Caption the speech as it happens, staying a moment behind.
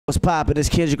What's poppin'? It's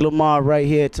Kendrick Lamar right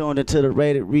here, tuned into the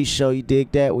Rated Reese Show. You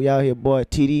dig that? We out here, boy.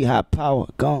 TD, high power.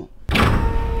 Gone.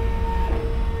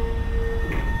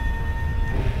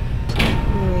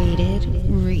 Rated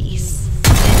Reese.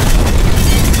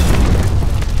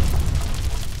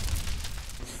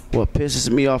 What pisses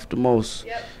me off the most?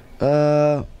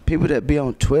 People that be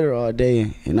on Twitter all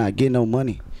day and not get no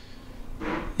money.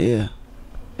 Yeah.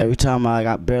 Every time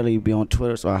I barely be on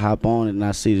Twitter, so I hop on and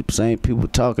I see the same people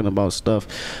talking about stuff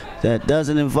that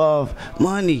doesn't involve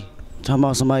money. Talking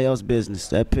about somebody else's business.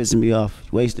 That pisses me off.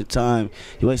 You wasted time.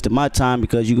 You wasted my time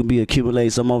because you could be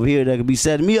accumulating some over here that could be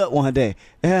setting me up one day.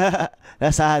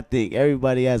 That's how I think.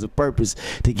 Everybody has a purpose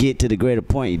to get to the greater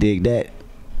point. You dig that?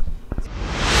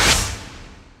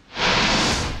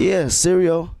 Yeah,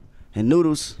 cereal and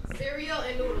noodles. Cereal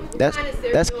and noodles.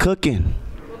 That's cooking.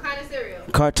 What kind of cereal?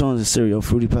 Cartoons and cereal,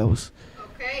 Fruity Pebbles.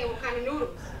 Okay, and what kind of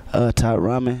noodles? Thai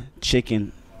ramen,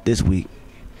 chicken this week.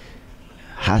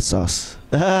 Hot sauce.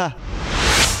 I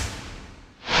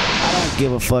don't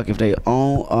give a fuck if they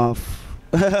on, off.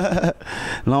 As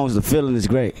long as the feeling is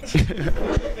great. What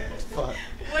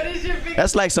is your biggest...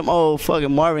 That's like some old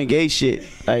fucking Marvin Gaye shit.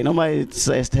 Like nobody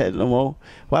says that no more.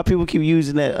 Why people keep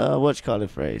using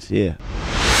that phrase? Yeah.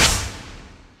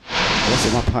 What's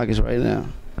in my pockets right now?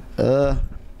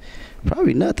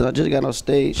 Probably nothing. I just got on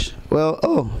stage.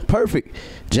 Well, perfect.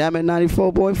 Jamming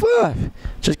 94.5.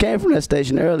 Just came from that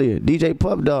station earlier. DJ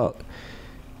Pup Dog.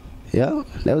 Yeah,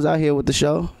 that was out here with the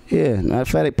show. Yeah, matter of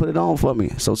fact, they put it on for me.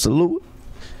 So salute.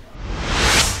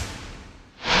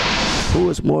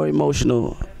 Who is more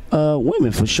emotional?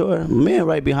 Women for sure. Men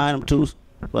right behind them too.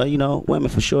 But you know, women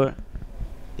for sure.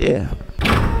 Yeah.